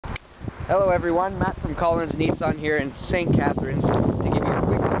Hello everyone, Matt from Collins Nissan here in St. Catharines to give you a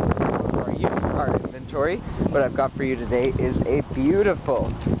quick overview of our used car inventory. What I've got for you today is a beautiful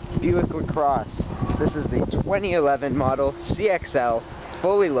Buick LACROSSE. This is the 2011 model CXL,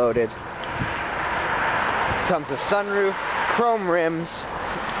 fully loaded. Comes with sunroof, chrome rims,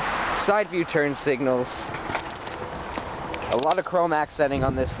 side view turn signals, a lot of chrome accenting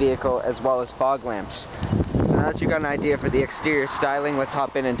on this vehicle, as well as fog lamps. So now that you got an idea for the exterior styling, let's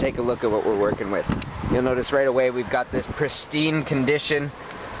hop in and take a look at what we're working with. You'll notice right away we've got this pristine condition,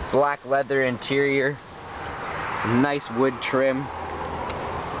 black leather interior, nice wood trim.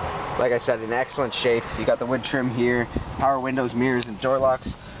 Like I said, in excellent shape. You got the wood trim here, power windows, mirrors, and door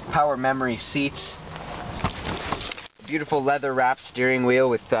locks, power memory seats, beautiful leather wrapped steering wheel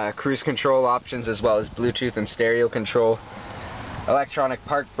with cruise control options, as well as Bluetooth and stereo control, electronic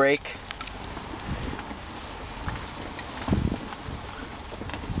park brake,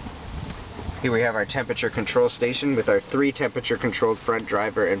 here we have our temperature control station with our 3 temperature controlled front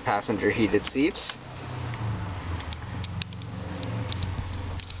driver and passenger heated seats.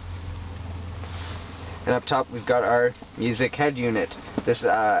 And up top we've got our music head unit. This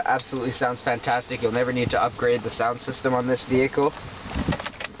absolutely sounds fantastic. You'll never need to upgrade the sound system on this vehicle.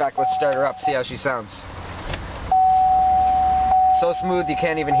 In fact, let's start her up, see how she sounds. So smooth you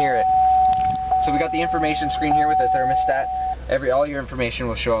can't even hear it. So we got the information screen here with the thermostat. All your information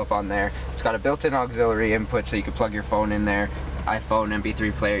will show up on there. It's got a built-in auxiliary input, so you can plug your phone in there, iPhone,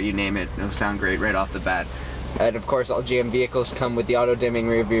 MP3 player, you name it. It'll sound great right off the bat. And of course, all GM vehicles come with the auto-dimming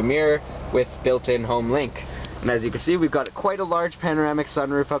rearview mirror with built-in home link. And as you can see, we've got quite a large panoramic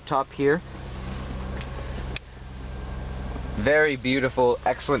sunroof up top here. Very beautiful,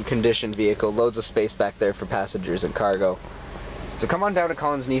 excellent condition vehicle. Loads of space back there for passengers and cargo. So come on down to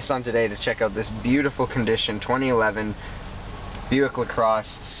Collins Nissan today to check out this beautiful condition 2011 Buick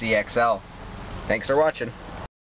LACROSSE CXL. Thanks for watching.